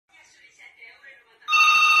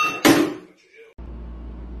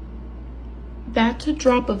That's a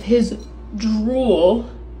drop of his drool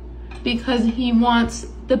because he wants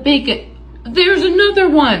the bacon. There's another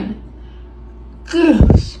one.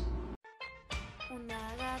 Goose.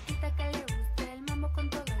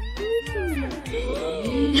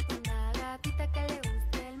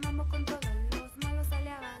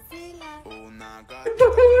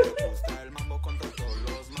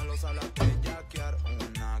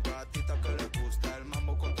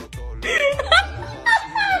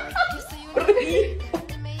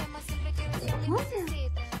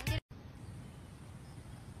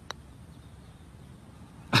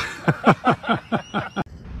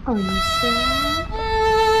 Are you sad?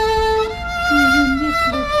 Your lip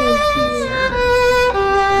look like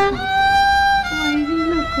that. Why do you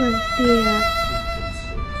look like that?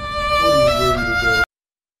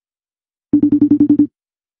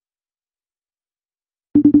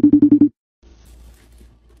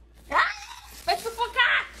 Vai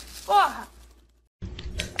sufocar! Porra!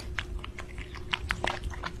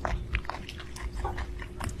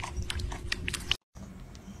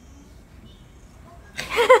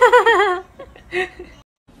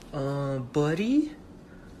 Buddy?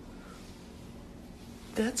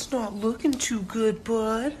 That's not looking too good,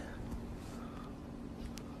 bud.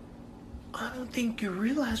 I don't think you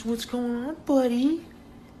realize what's going on, buddy.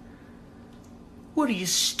 What are you,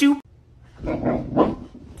 stupid?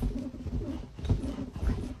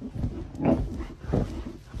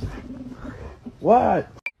 What?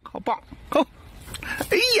 Come on. Come.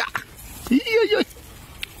 Yeah. Yeah.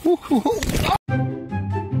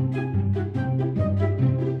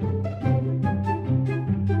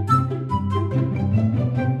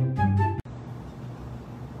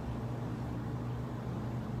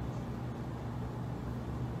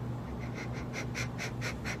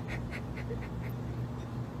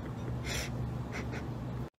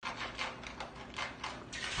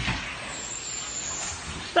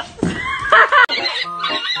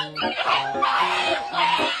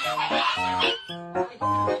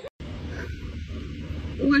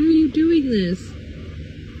 Why are you doing this?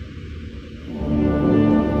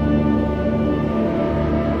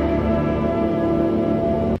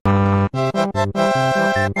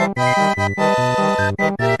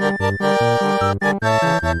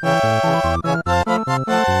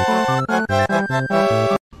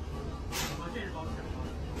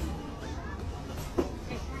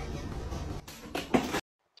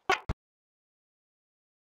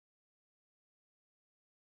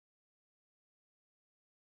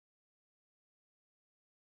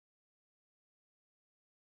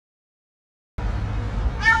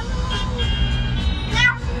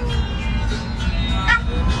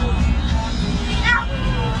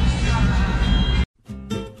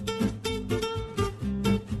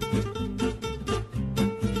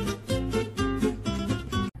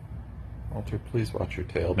 Walter, please watch your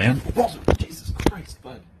tail, man. Walter, Jesus Christ,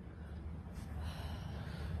 bud.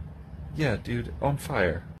 Yeah, dude, on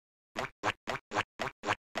fire.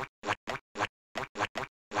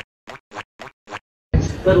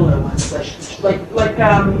 Littler ones,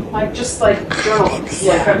 like just like journal,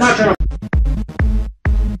 yeah, not journal.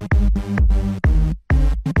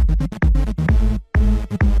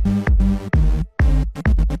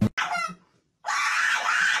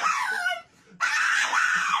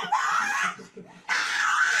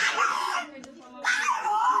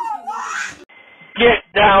 Get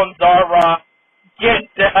down, Zara. Get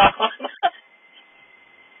down.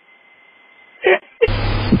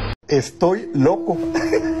 Estoy loco.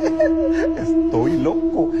 Estoy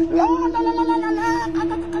loco. La, la, la, la, la, la, la,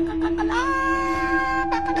 la.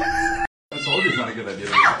 I told you it's not a good idea.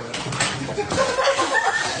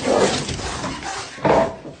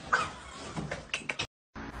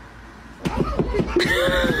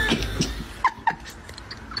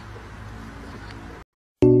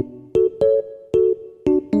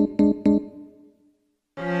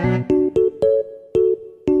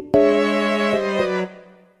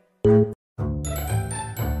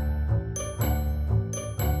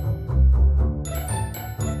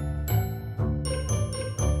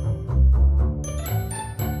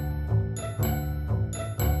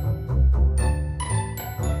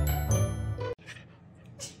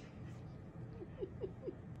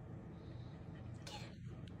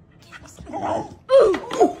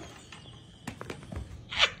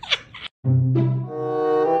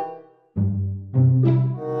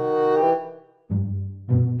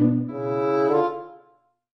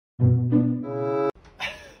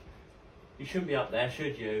 You shouldn't be up there,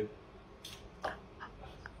 should you?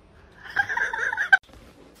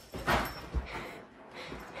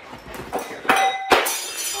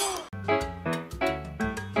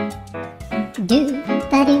 Do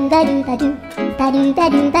ba do ba do ba do.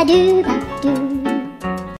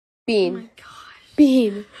 Bean.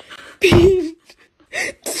 Bean. Bean.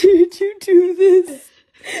 Did you do this?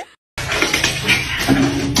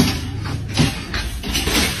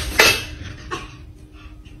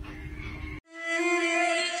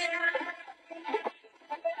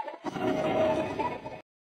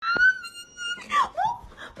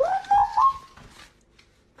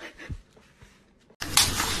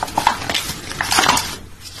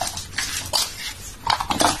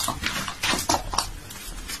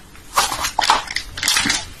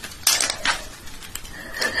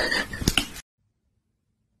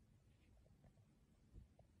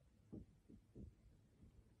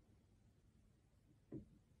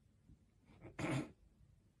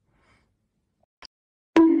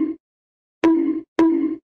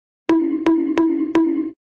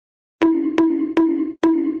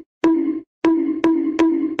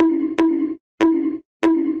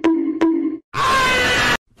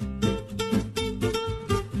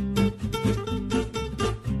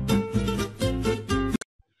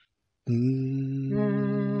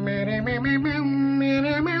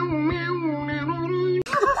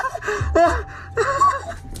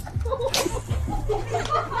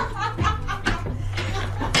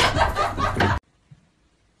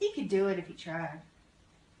 He could do it if he tried.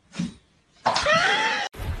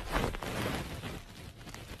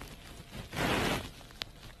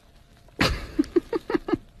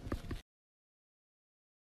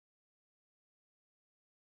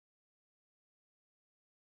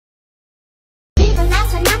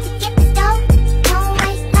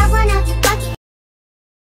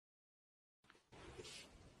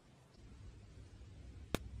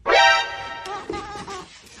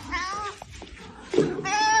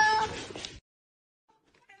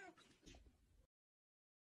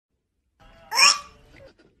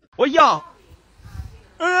 Ôi giời!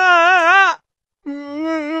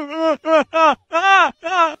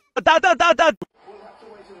 Ta.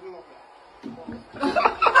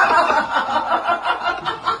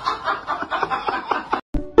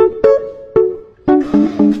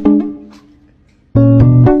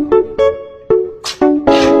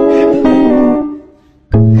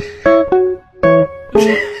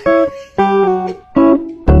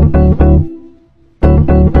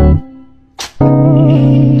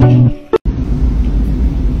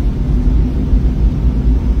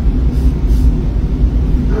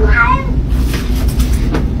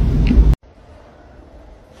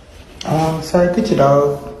 Sorry, get your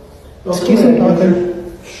dog. Excuse me, Arthur.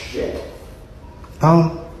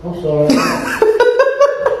 I'm sorry.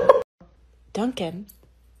 Duncan.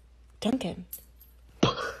 Duncan.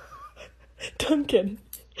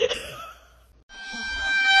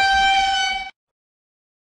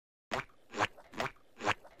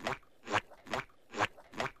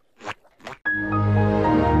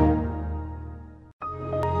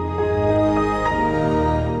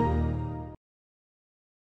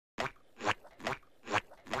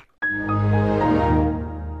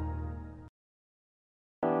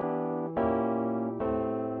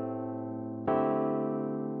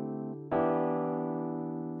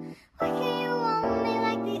 Why can't you want me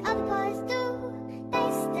like the other boys do? They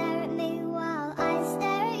stare at me while I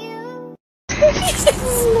stare at you.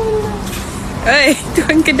 Hey,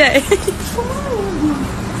 doing good day.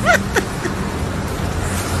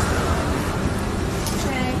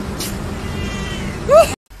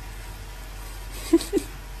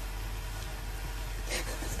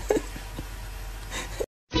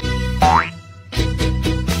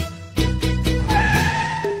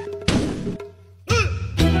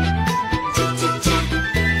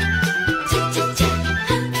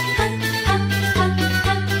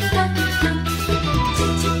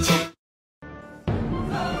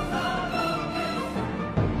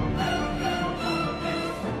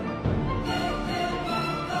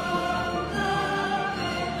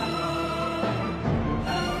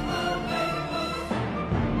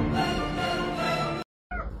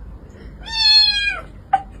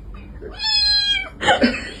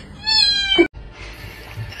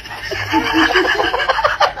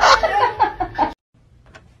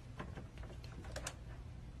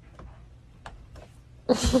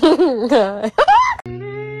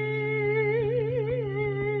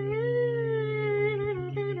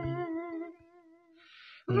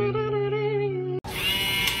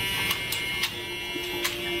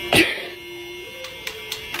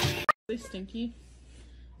 Stinky.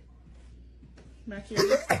 Back here.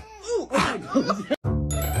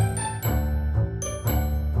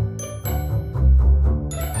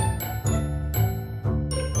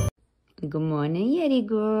 Good morning, Yeti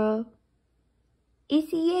girl.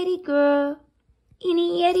 It's a Yeti girl in a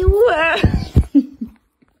Yeti world.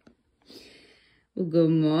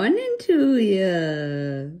 Good morning to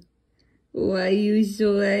ya. Why you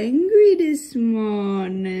so angry this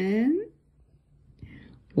morning?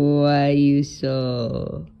 Why you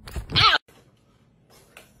so...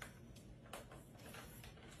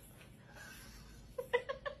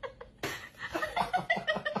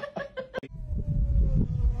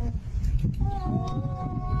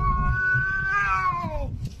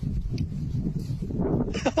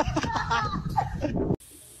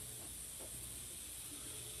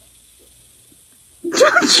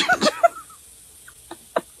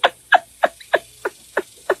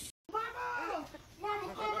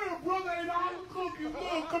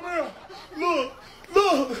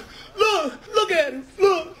 Look at him.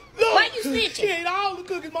 Look. Why you snitching? He ate all the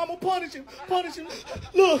cookies. Mama, punish him.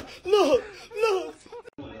 Look. No.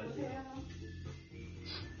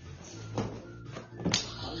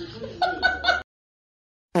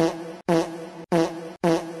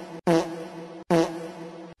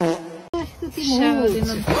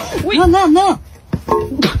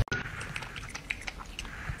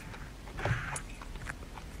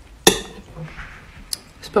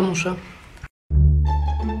 C'est pas mon chat.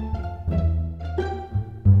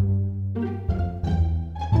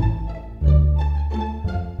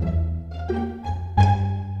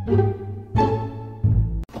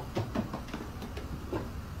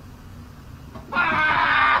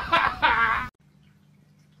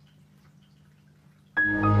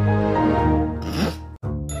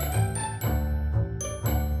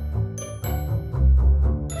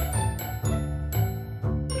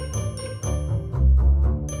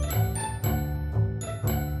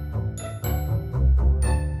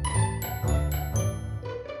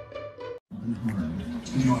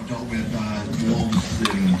 You know, I've dealt with wolves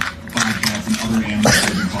and bobcats and other animals that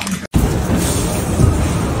have been contracted.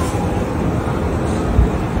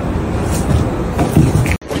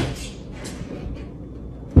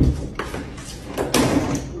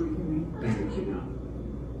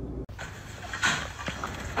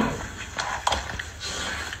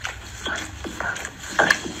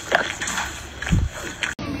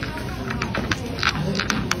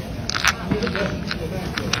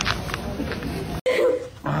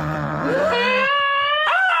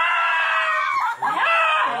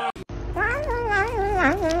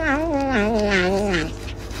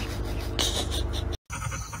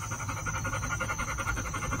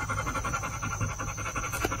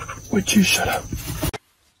 Would you shut up?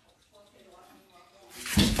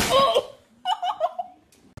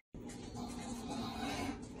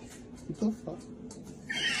 What the fuck?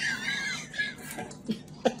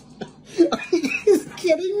 Are you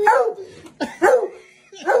kidding me?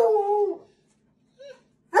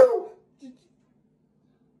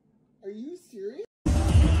 Are you serious?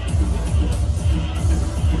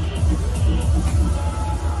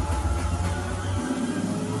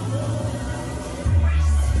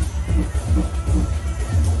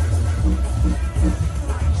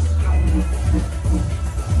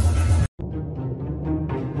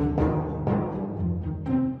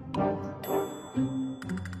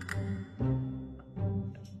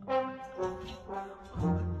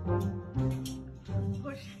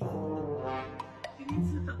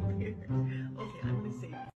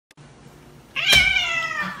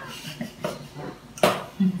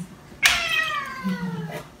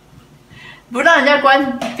不让人家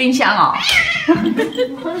关冰箱哦。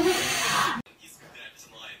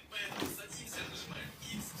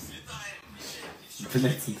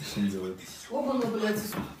Блять, это что он делает? Оба-на, блядь.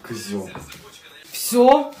 Козел.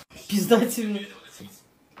 Все, пиздательно.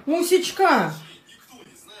 Мусечка.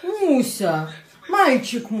 Муся.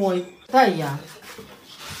 Мальчик мой. Да я.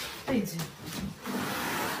 Иди.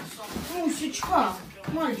 Мусечка.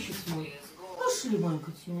 Мальчик мой. Пошли, моя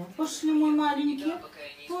котиня. Пошли, мой маленький.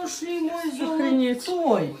 Пошли, мой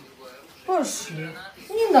золотой. Пошли.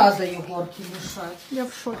 Не надо Егорке мешать. Я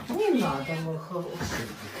в шоке. Не надо, мой хороший.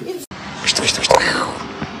 Что?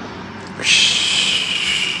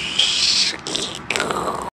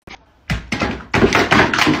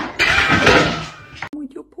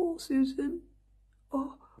 With your paw, Susan.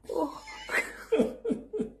 Oh.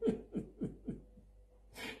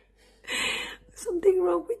 Something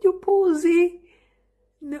wrong with your pausey.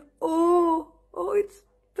 No. Oh, it's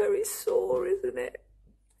very sore, isn't it?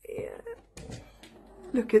 Yeah.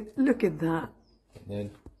 Look at that.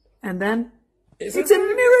 And then it's a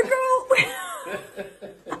miracle.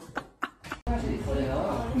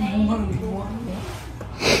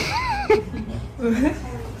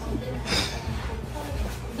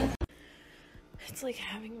 It's like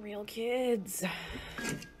having real kids.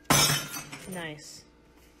 Nice.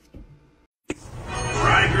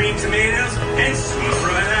 Fried green tomatoes and sweet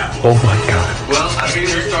fried apples. Oh my god. Well, I think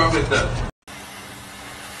we'll start with the.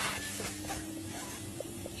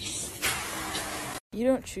 You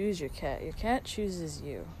don't choose your cat chooses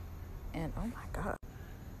you. And oh my god.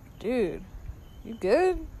 Dude, you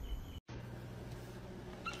good?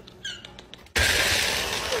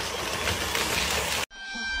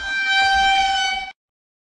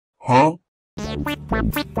 Huh?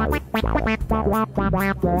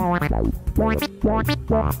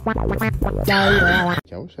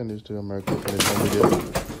 I wish I knew to America for this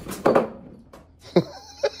video.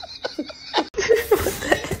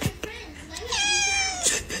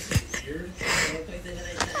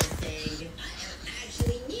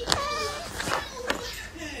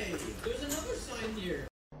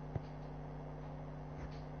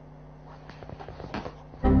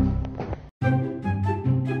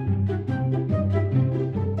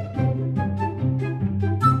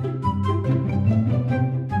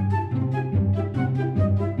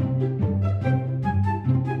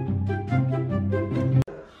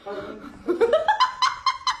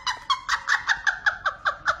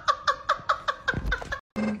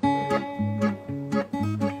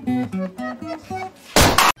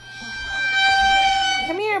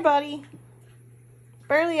 Come here, buddy.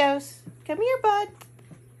 Berlioz. Come here, bud.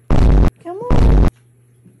 Come on.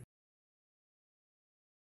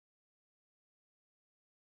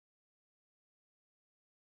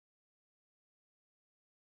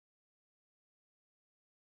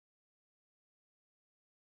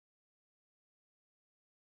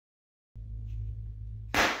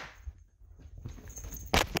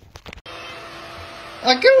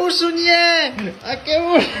 ¿A qué usunie? ¿A qué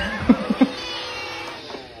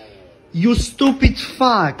You stupid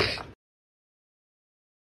fuck!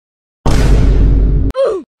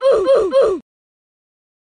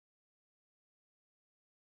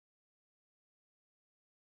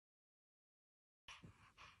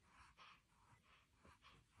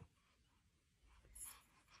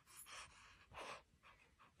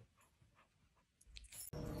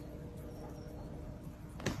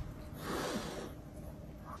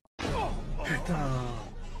 Putain!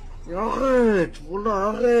 Arrête! Voilà,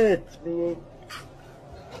 arrête! Mais...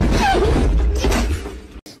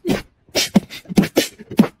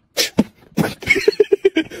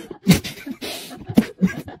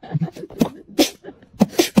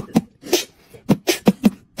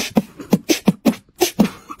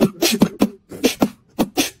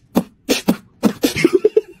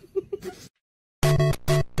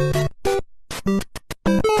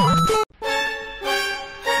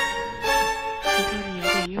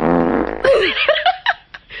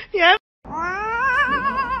 Yep.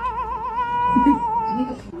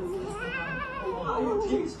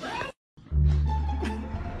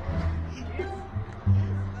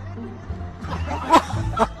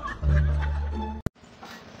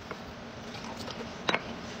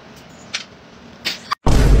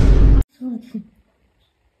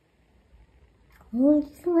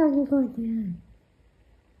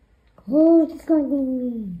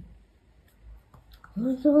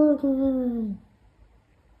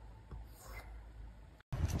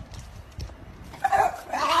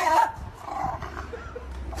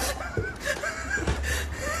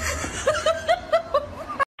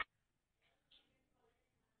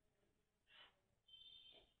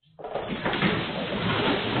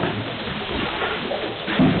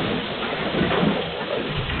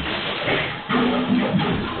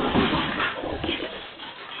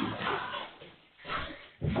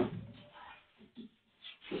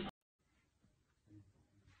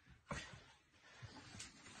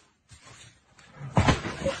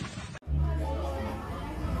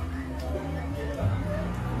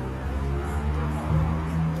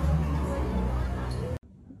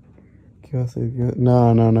 ¿Qué va a hacer?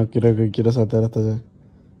 No, no, no, quiero saltar hasta allá.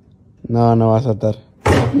 No, no va a saltar.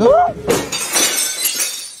 ¡No!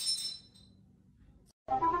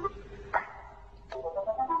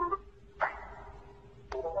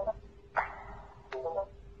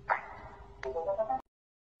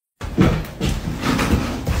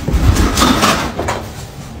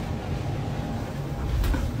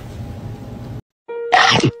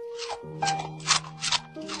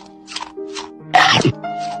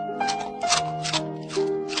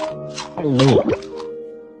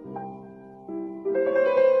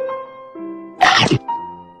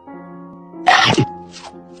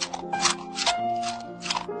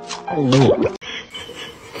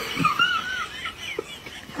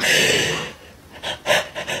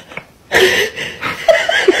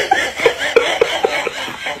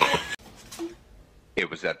 It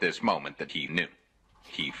was at this moment that he knew.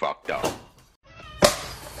 He fucked up.